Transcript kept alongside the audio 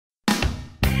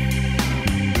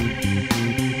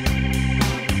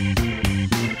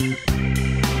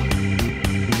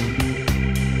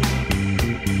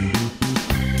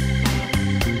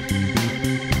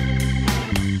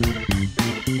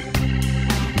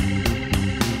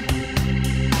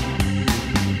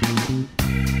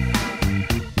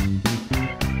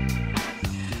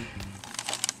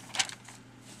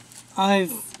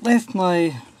I've left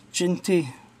my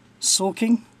Jinty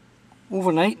soaking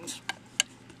overnight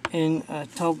in a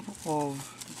tub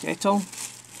of Decals,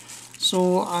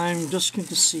 so I'm just going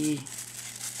to see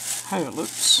how it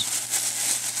looks.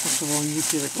 First of all, new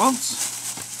pair of gloves.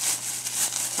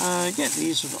 I get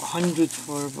these about 100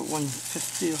 for about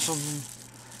 150 or something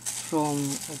from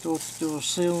a door-to-door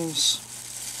sales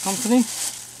company.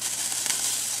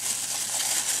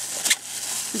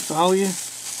 Good value.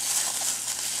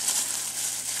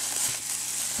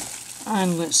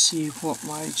 And let's see what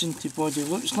my Jinty body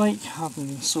looks like, having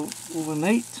been soaked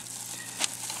overnight.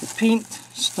 The paint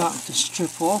starting to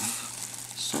strip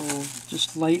off, so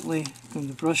just lightly going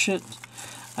to brush it.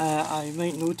 I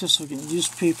might notice I've got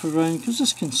newspaper around because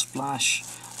this can splash,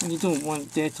 and you don't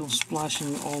want Decals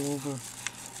splashing all over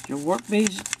your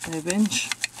workbench.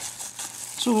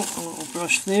 So a little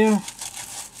brush there,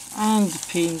 and the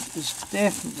paint is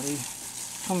definitely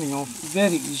coming off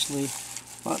very easily,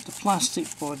 but the plastic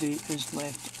body is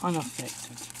left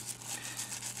unaffected.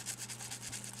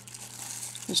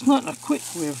 It's not a quick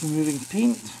way of removing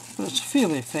paint, but it's a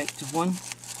fairly effective one.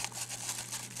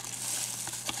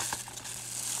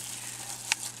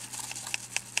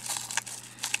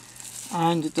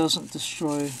 And it doesn't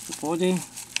destroy the body,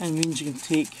 and means you can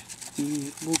take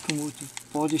the locomotive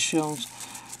body shells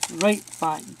right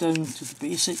back down to the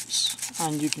basics,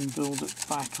 and you can build it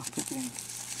back up again.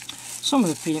 Some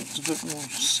of the paint is a bit more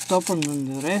stubborn than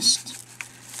the rest,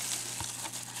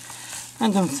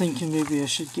 and I'm thinking maybe I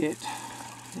should get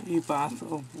a bath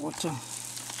of water.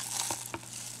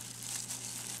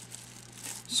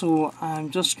 So I'm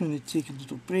just going to take a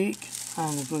little break,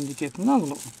 and I'm going to get another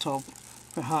little tub,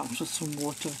 perhaps with some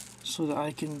water, so that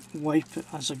I can wipe it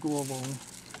as I go along.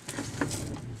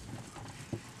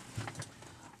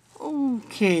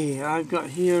 Okay, I've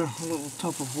got here a little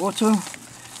tub of water,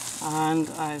 and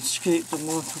I've scraped a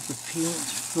lot of the paint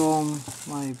from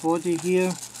my body here,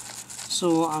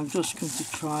 so I'm just going to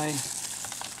try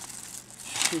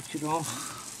shake it off.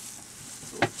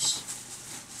 Oops.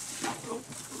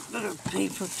 A bit of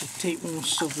paper to take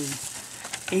most of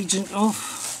the agent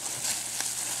off,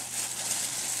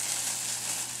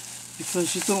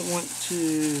 because you don't want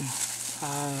to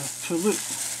pollute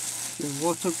your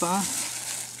water bath.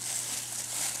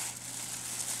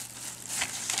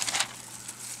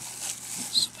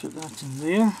 Let's put that in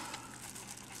there,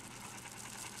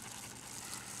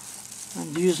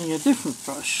 and using a different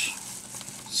brush,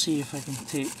 see if I can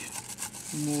take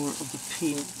more of the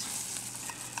paint.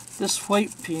 This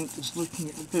white paint is looking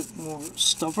a bit more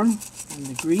stubborn than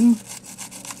the green.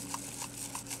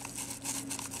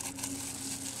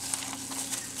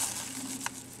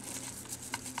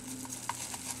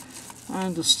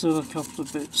 And there's still a couple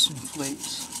of bits and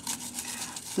flakes.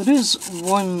 There is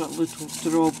one little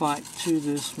drawback to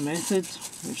this method,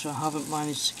 which I haven't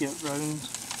managed to get round.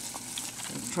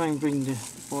 I'll try and bring the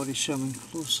body shell in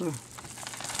closer.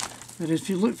 But if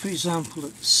you look, for example,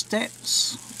 at the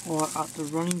steps or at the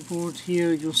running board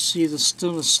here, you'll see there's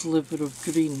still a sliver of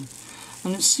green.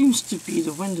 And it seems to be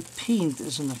that when the paint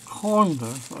is in a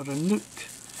corner or a nook,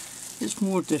 it's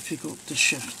more difficult to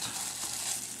shift.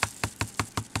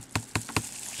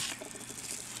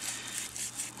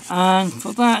 And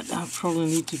for that, I probably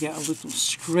need to get a little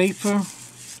scraper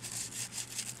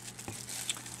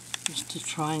just to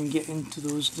try and get into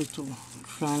those little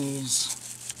crannies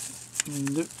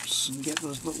and nooks and get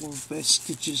those little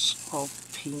vestiges of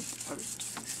paint out.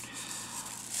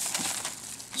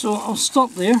 So I'll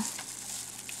stop there,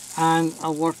 and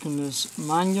I'll work on this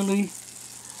manually,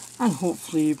 and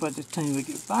hopefully by the time we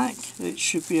get back it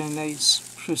should be a nice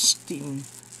pristine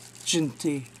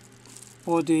Jinty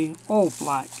body, all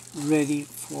black, ready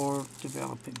for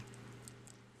developing.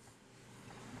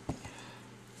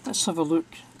 Let's have a look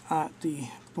at the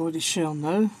body shell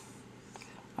now.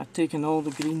 I've taken all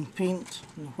the green paint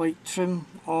and white trim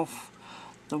off.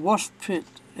 The worst bit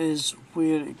is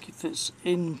where it fits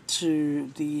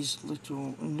into these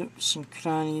little nooks and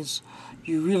crannies.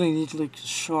 You really need like a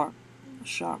sharp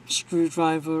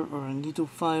screwdriver or a needle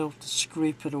file to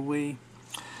scrape it away.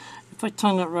 If I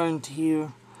turn it around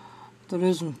here, there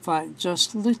is in fact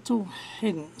just little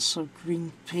hints of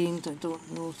green paint. I don't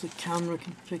know if the camera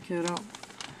can pick it up.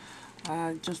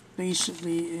 Just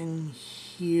basically in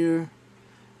here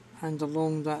and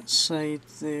along that side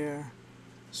there.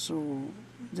 So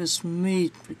this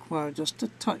may require just a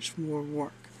touch more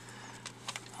work.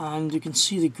 And you can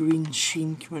see the green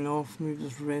sheen coming off, maybe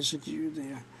there's residue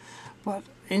there. But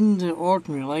in the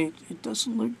ordinary light, it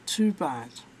doesn't look too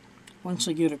bad. Once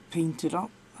I get it painted up,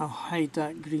 I'll hide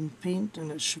that green paint and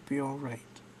it should be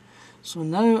alright. So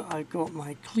now I've got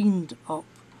my cleaned up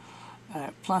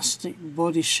plastic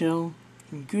body shell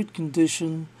in good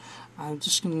condition. I'm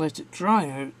just going to let it dry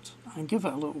out and give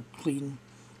it a little clean,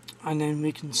 and then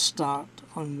we can start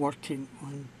on working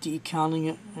on decaling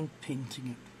it and painting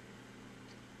it.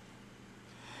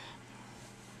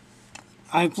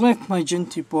 I've left my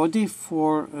Jinty body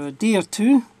for a day or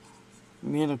two,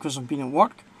 mainly because I've been at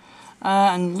work,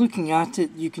 and looking at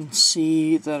it you can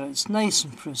see that it's nice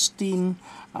and pristine.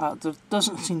 There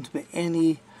doesn't seem to be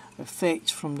any effect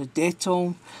from the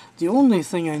Dettol. The only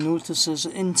thing I notice is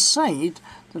that inside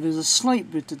there is a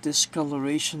slight bit of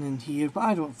discoloration in here, but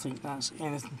I don't think that's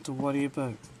anything to worry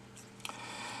about.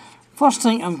 First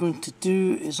thing I'm going to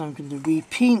do is I'm going to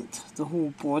repaint the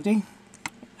whole body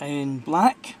in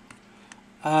black,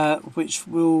 which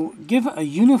will give it a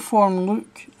uniform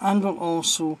look and will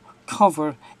also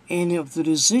cover any of the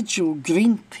residual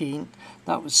green paint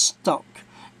that was stuck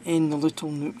in the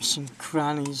little nooks and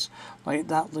crannies, like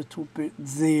that little bit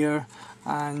there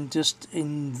and just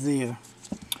in there.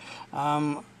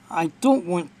 I don't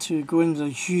want to go into a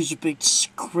huge big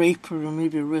scraper or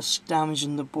maybe risk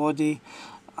damaging the body.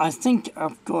 I think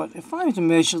I've got, if I were to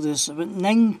measure this, about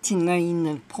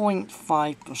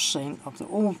 99.5% of the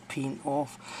old paint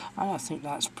off, and I think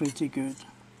that's pretty good.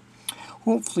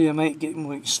 Hopefully I might get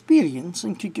more experience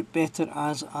and could get better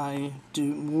as I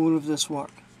do more of this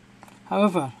work.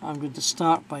 However, I'm going to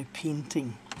start by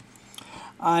painting.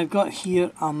 I've got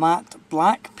here a matte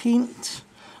black paint.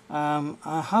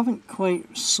 I haven't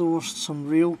quite sourced some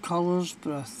real colours,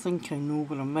 but I think I know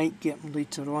where I might get them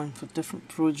later on for different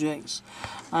projects.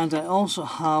 And I also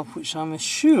have, which I'm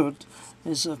assured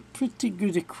is a pretty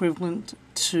good equivalent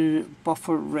to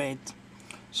Buffer Red.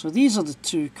 So these are the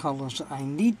two colours that I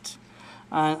need,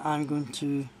 and I'm going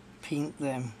to paint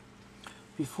them.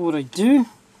 Before I do,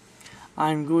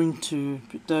 I'm going to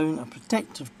put down a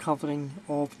protective covering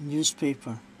of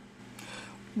newspaper.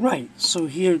 Right, so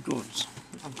here goes.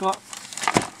 I've got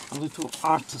a little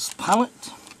artist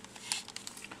palette,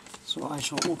 so I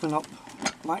shall open up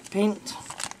black paint.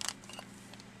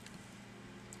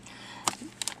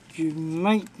 You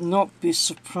might not be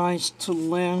surprised to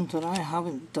learn that I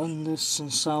haven't done this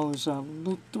since I was a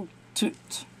little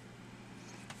toot,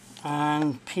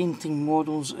 and painting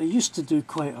models I used to do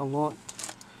quite a lot.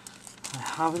 I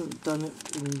haven't done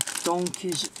it in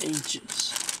donkey's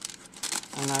ages,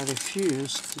 and I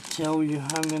refuse to tell you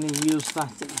how many years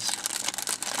that is.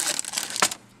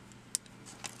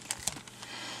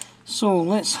 So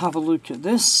let's have a look at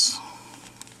this.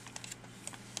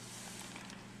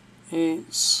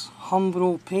 It's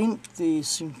Umbro paint. They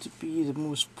seem to be the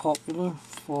most popular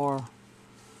for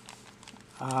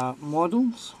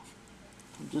models.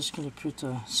 I'm just going to put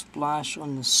a splash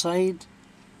on the side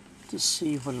to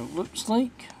see what it looks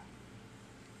like.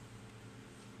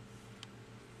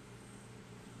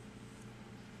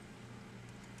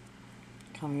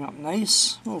 Coming up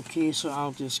nice. Okay, so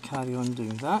I'll just carry on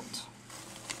doing that.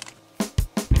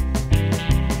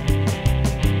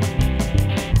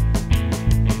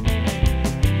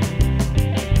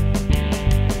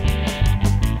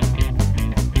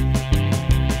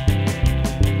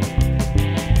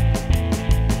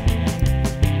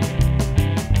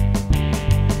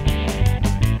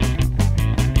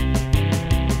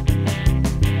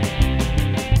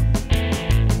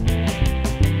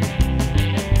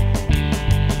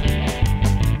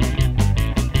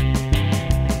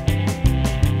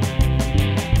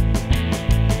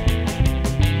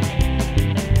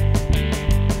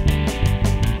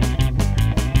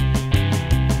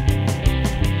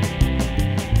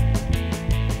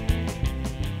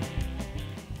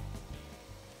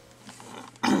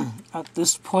 At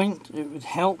this point it would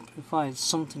help if I had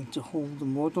something to hold the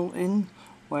model in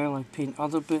while I paint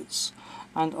other bits,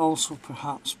 and also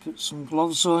perhaps put some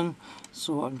gloves on,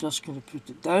 so I'm just going to put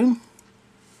it down.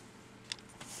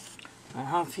 I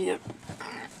have here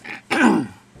the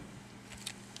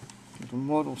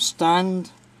model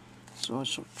stand, so I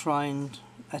shall try and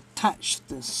attach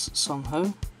this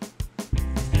somehow.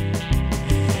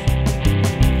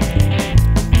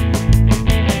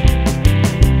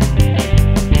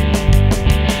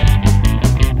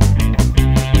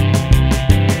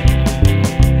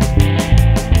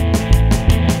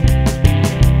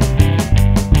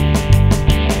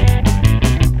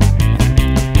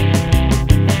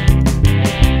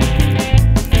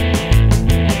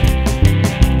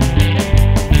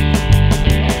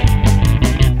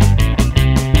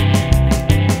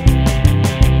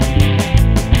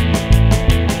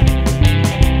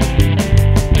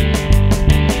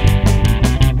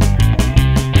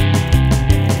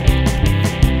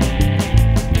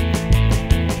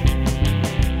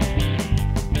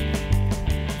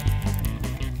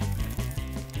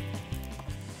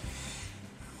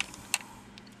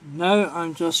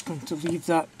 I'm just going to leave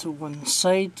that to one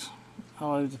side,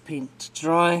 allow the paint to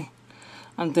dry,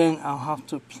 and then I'll have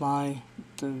to apply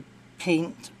the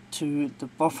paint to the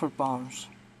buffer bars.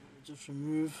 Just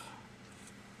remove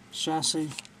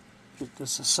chassis, put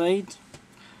this aside,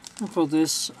 and for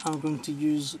this I'm going to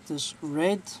use this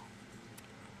red.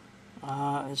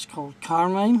 It's called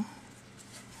Carmine,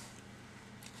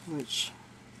 which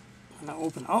when I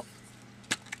open it up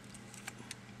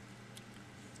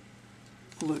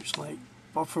looks like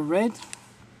buffer red.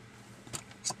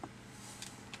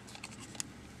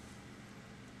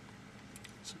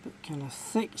 It's a bit kind of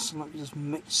thick, so let me just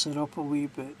mix it up a wee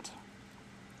bit.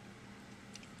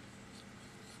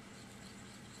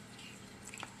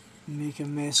 Make a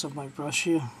mess of my brush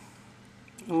here.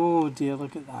 Oh dear,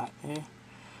 look at that, eh?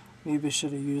 Maybe I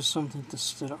should have used something to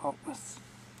stir it up with.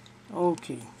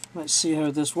 Okay, let's see how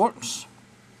this works.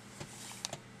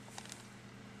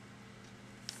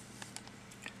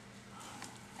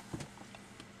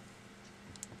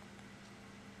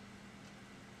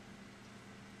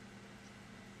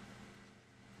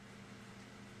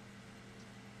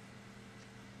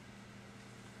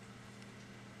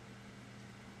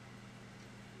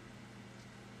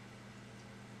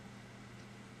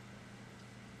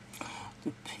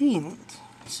 The paint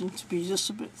seems to be just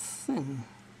a bit thin,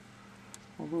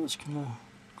 although it's kind of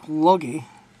gluggy.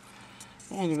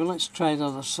 Anyway, let's try the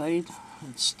other side.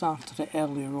 I started it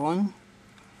earlier on,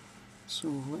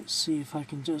 so let's see if I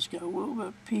can just get a little bit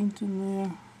of paint in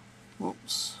there.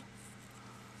 Whoops.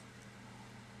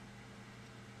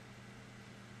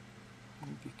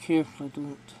 Be careful I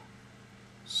don't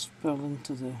spill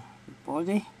into the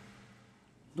body.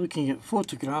 Looking at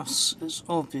photographs, it's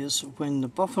obvious when the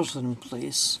buffers are in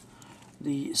place,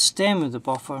 the stem of the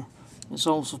buffer is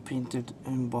also painted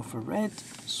in buffer red,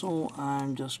 so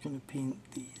I'm just going to paint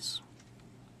these.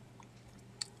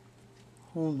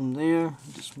 Hold them there,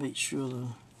 just make sure the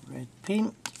red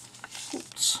paint.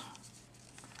 Oops.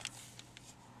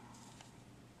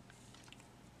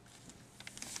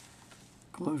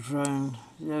 Goes round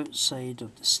the outside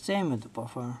of the stem of the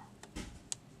buffer.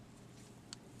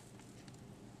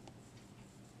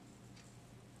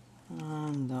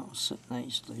 And that will sit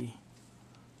nicely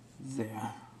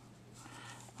there.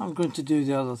 I'm going to do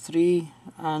the other three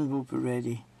and we'll be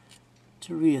ready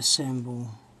to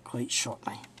reassemble quite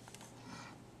shortly.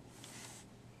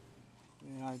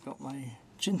 Here I've got my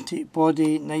Jinty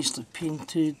body nicely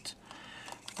painted,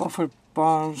 buffer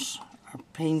bars are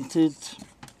painted,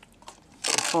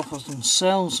 the buffers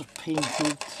themselves are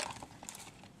painted,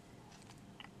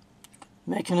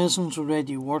 mechanisms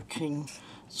already working.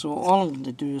 So all I'm going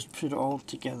to do is put it all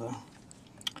together.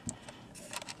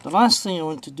 The last thing I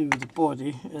want to do with the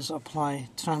body is apply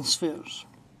transfers.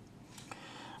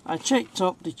 I checked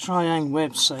up the Triang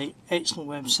website, excellent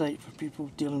website for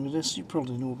people dealing with this, you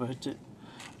probably know about it.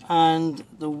 And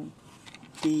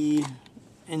the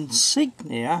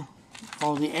insignia,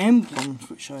 or the emblems,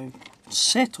 which I've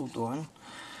settled on,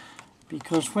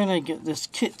 because when I get this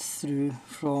kit through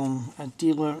from a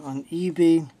dealer on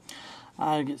eBay,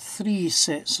 I get 3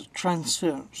 sets of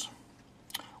transfers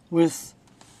with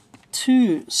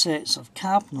 2 sets of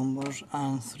cab numbers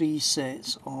and 3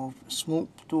 sets of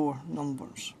smoke door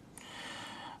numbers.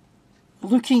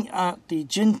 Looking at the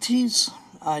Jintys,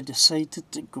 I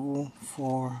decided to go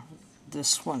for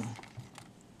this one.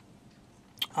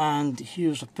 And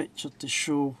here's a picture to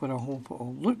show what I hope it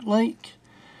will look like.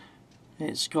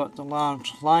 It's got the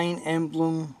large line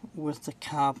emblem with the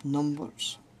cab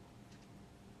numbers.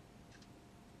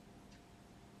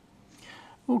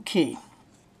 Okay,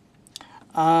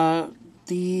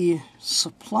 the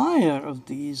supplier of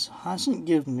these hasn't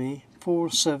given me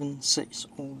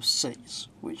 47606,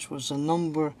 which was a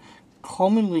number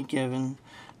commonly given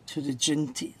to the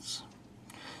Jintys.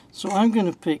 So I'm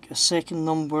going to pick a second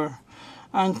number,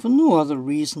 and for no other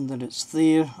reason than it's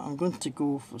there, I'm going to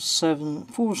go for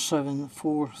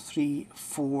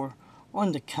 47434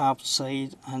 on the cab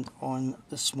side and on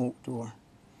the smoke door.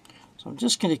 So I'm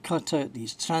just going to cut out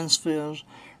these transfers,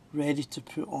 ready to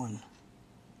put on.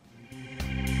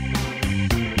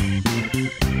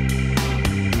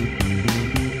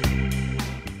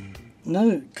 Now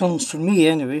it comes for me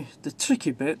anyway, the tricky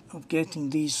bit of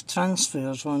getting these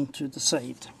transfers onto the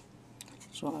side.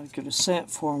 So I've got a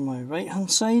set for my right hand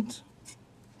side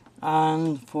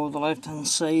and for the left hand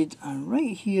side, and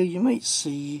right here you might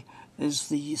see is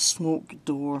the smoke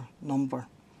door number.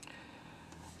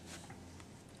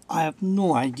 I have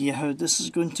no idea how this is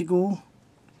going to go,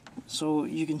 so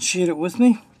you can share it with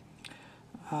me.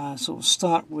 So we'll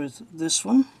start with this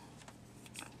one.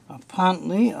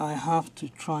 Apparently I have to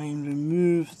try and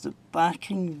remove the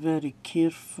backing very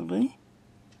carefully,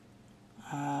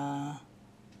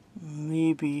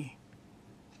 Maybe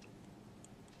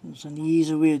there's an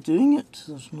easy way of doing it.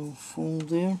 There's no fold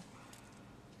there.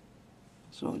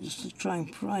 So just to try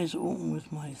and prise it open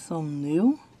with my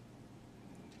thumbnail.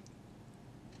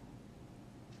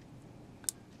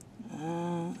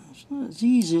 It's not as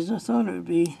easy as I thought it would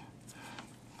be.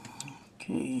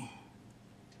 Okay.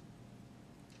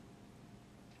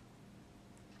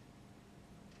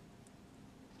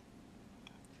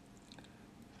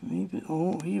 Maybe,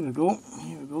 oh, here we go,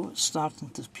 it's starting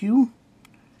to peel.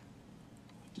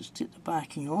 Just take the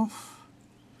backing off.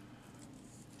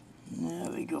 There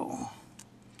we go.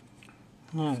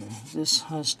 Now, this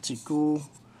has to go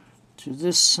to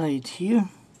this side here.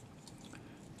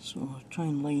 So I'll try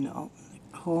and line it up in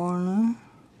the corner.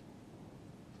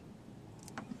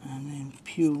 And then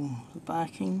peel the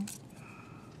backing.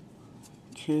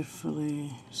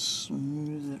 Carefully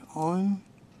smooth it on.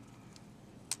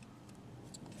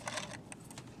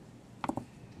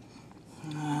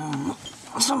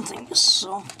 Something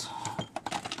soft.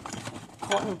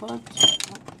 Cotton bud.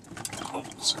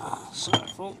 Oops, sorry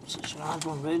folks, I should have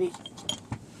one ready.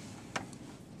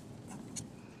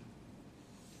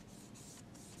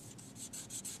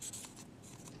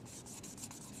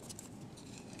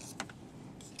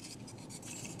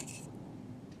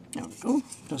 There we go,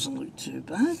 doesn't look too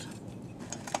bad.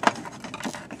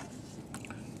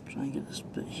 Try and get this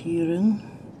bit here in.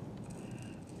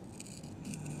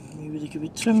 Maybe they could be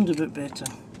trimmed a bit better.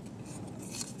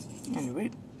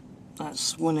 Anyway,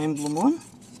 that's one emblem on.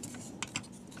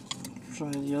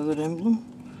 Try the other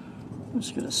emblem.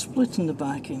 It's got a split in the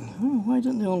backing. Oh, why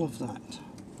didn't they all have that?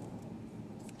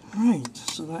 Right,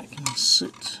 so that can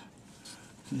sit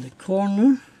in the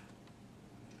corner.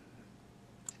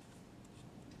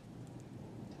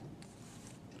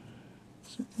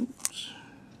 So, oops.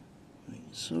 Right,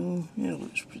 so yeah, it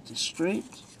looks pretty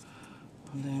straight.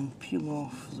 And then peel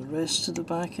off the rest of the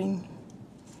backing.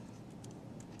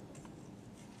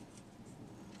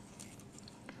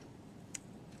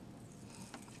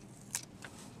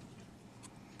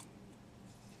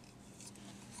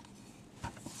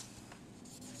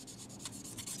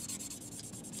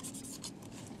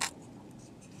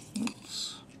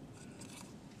 Oops.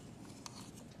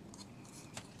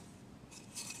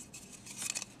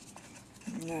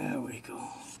 There we go.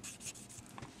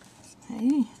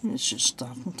 Hey, it's just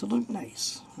starting to look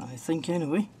nice, I think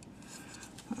anyway.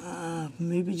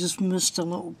 Maybe just missed a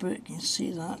little bit, can you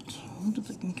see that? I wonder if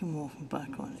it can come off and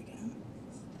back on again.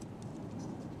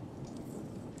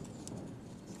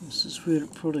 This is where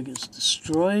it probably gets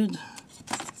destroyed.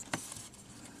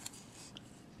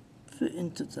 Fit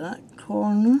into that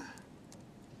corner.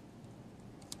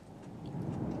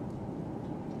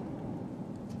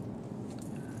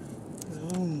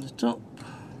 On the top.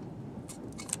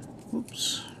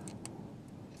 Oops.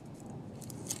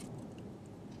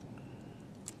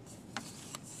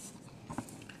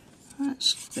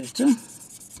 That's better.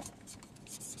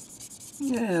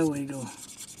 There we go.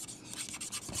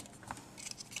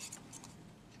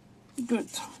 Good.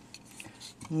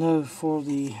 Now for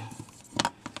the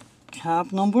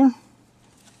cab number.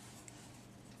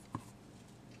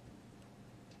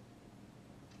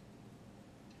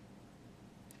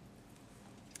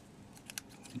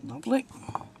 Lovely.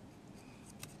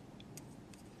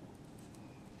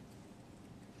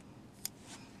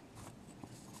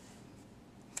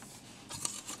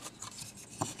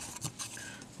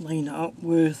 Line it up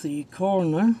with the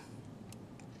corner.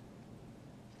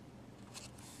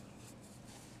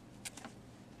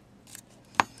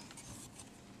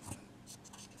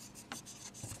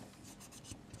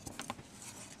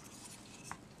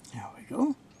 There we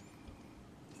go.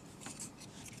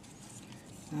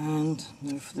 And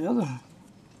now for the other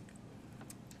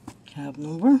cab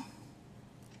number.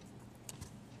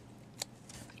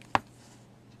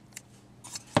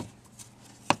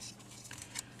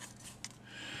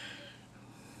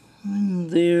 And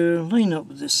there, line up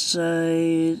with this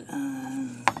side,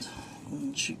 and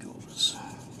in she goes.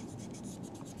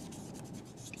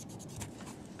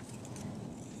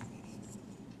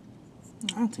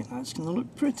 I think that's going to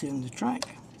look pretty on the track.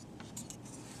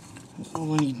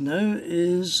 All I need now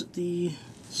is the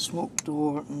smoke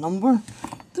door number.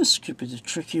 This could be the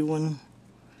tricky one.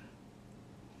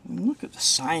 I mean, look at the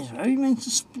size. How are you meant to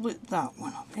split that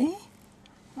one up, eh?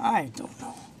 I don't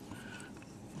know.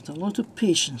 With a lot of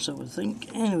patience, I would think.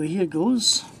 Anyway, here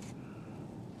goes.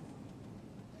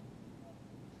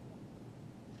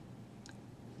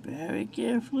 Very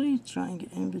carefully, try and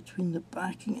get in between the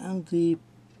backing and the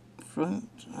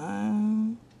front.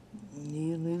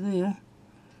 Nearly there.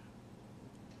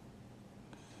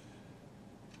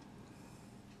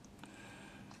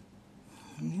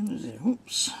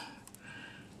 Oops.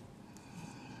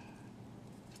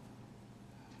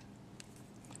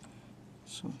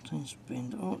 Sometimes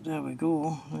bend. Oh, there we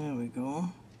go. There we go.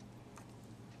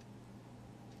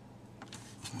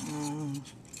 And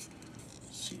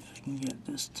see if I can get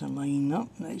this to line up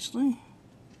nicely.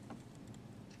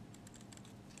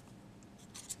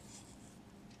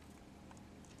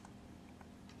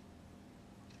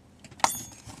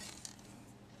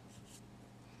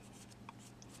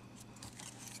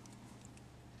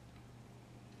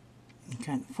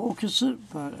 Can't focus it,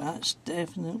 but that's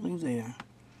definitely there.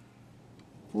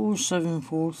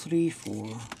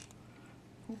 47434,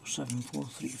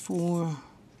 47434,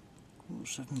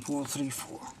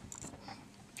 47434.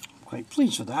 Quite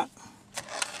pleased with that.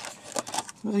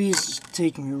 These is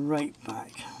taking me right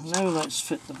back. Now let's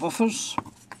fit the buffers.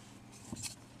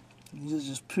 These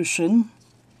just push in.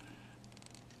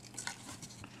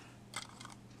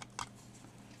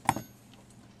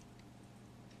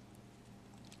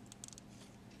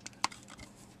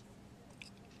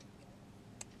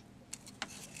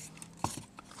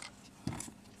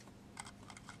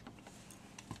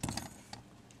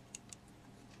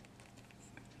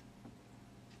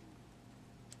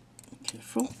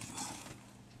 Careful.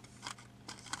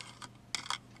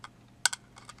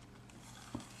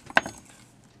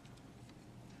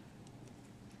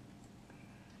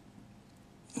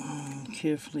 And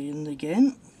carefully in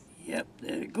again. Yep,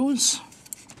 there it goes.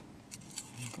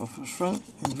 Buffer front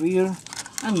and rear.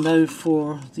 And now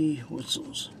for the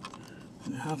whistles.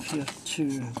 I have here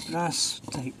two brass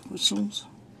type whistles,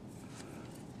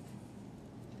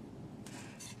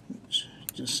 which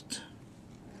just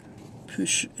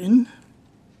push in.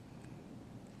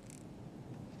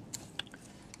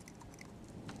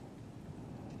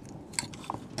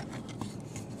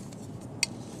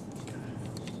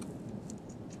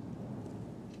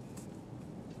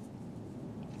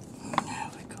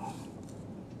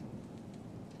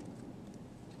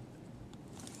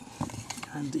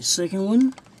 And the second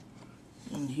one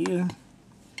in here.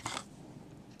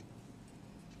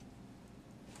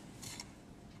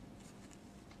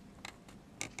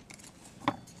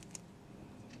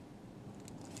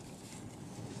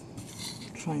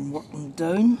 Try and work them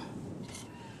down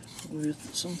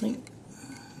with something.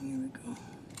 Here we go.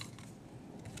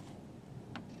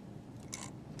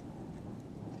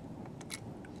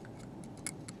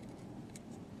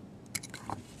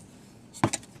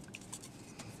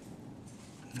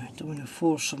 I don't want to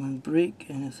force them and break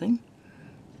anything.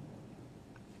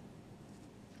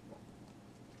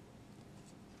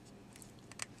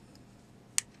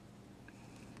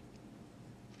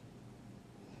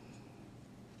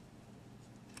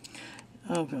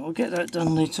 Okay, I'll get that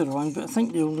done later on, but I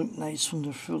think they'll look nice when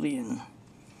they're fully in.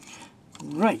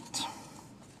 Right,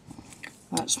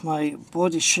 that's my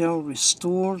body shell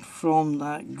restored from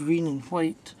that green and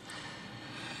white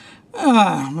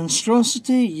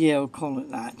monstrosity. Yeah, I'll call it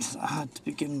that. I had to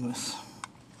begin with.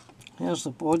 Here's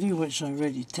the body, which I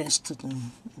already tested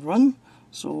and run.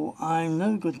 So I'm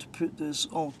now going to put this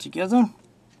all together.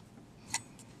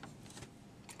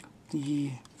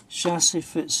 The chassis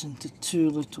fits into two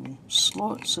little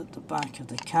slots at the back of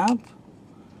the cab,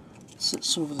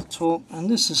 sits over the top, and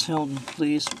this is held in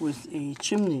place with a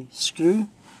chimney screw,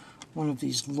 one of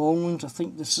these long ones. I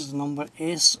think this is the number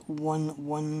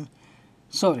S1008.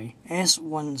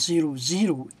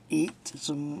 It's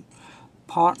a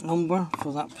part number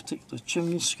for that particular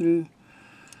chimney screw.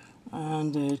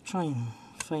 And try and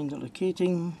find a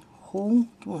locating hole.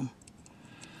 Come on.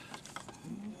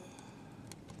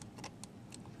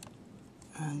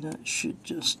 And that should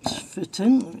just fit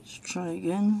in. Let's try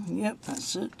again. Yep,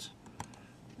 that's it.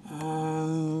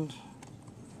 And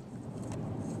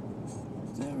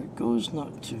there it goes,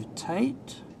 not too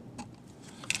tight.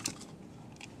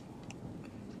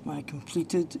 My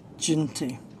completed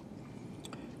Jinty.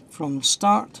 From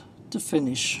start to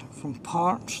finish, from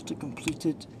part to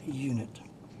completed unit.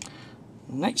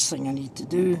 The next thing I need to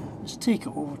do is take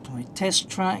it over to my test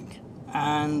track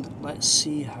and let's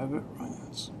see how it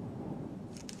runs.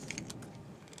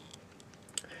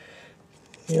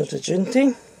 Here's the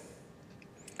Jinty,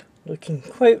 looking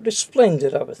quite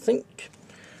resplendent, I would think.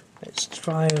 Let's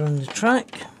try her on the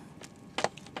track.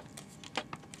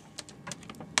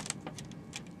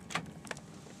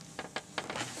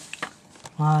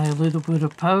 Apply a little bit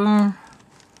of power.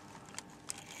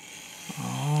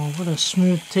 Oh, what a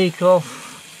smooth takeoff.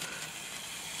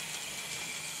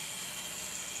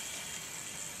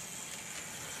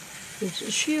 It's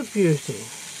a sheer beauty.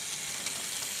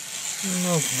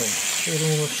 Lovely.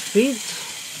 Zero speed.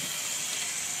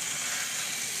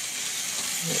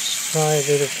 Let's try a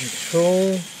bit of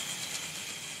control.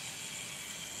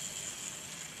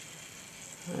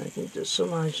 can just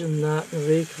imagine that in the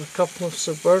wake of a couple of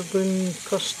suburban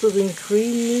custard and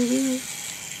cream maybe.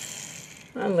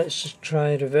 And let's just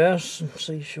try reverse and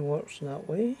see if she works that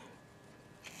way.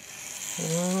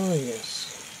 Oh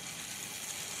yes.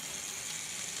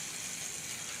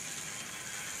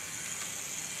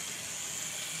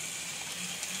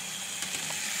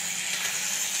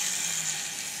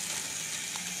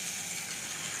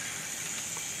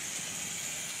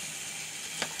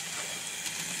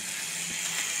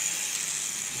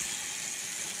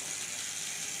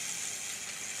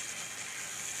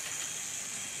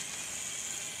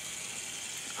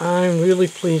 I'm really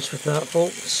pleased with that,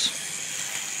 folks.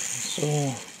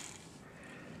 So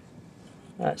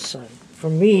that's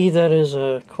for me that is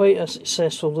quite a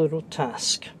successful little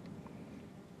task.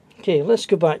 Okay, let's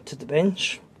go back to the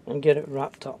bench and get it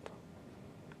wrapped up.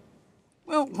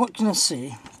 Well, what can I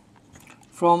say?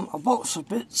 From a box of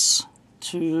bits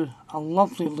to a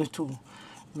lovely little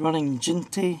running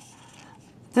Jinty,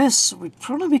 this would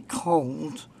probably be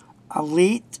called a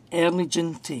late early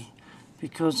Jinty,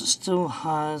 because it still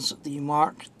has the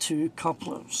Mark II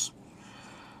couplers.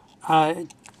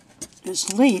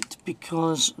 It's late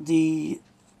because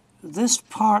this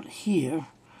part here,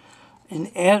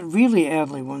 in really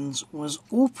early ones, was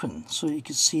open, so you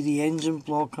could see the engine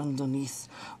block underneath,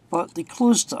 but they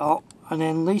closed it up, and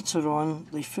then later on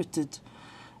they fitted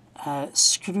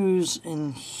screws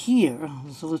in here.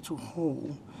 There's a little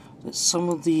hole that some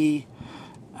of the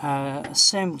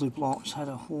assembly blocks had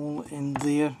a hole in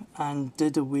there and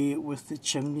did away with the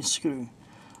chimney screw.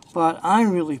 But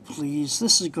I'm really pleased.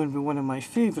 This is going to be one of my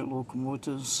favourite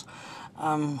locomotives.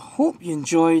 Hope you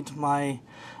enjoyed my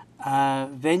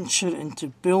venture into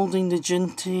building the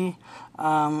Jinty.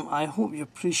 I hope you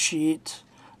appreciate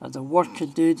the work I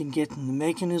did in getting the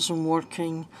mechanism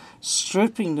working,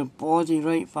 stripping the body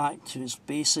right back to its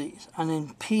basics, and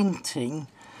then painting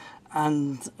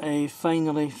and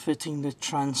finally fitting the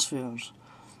transfers.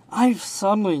 I've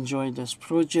thoroughly enjoyed this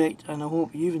project, and I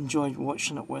hope you've enjoyed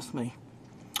watching it with me.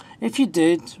 If you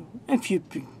did, if you'd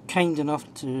be kind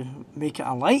enough to make it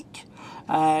a like,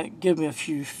 give me a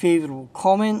few favourable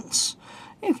comments.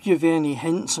 If you have any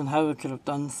hints on how I could have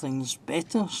done things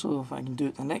better, so if I can do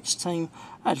it the next time,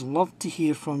 I'd love to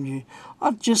hear from you,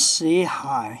 or just say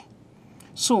hi.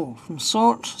 So, from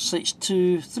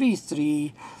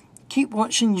Sort6233, keep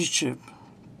watching YouTube.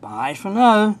 Bye for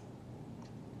now.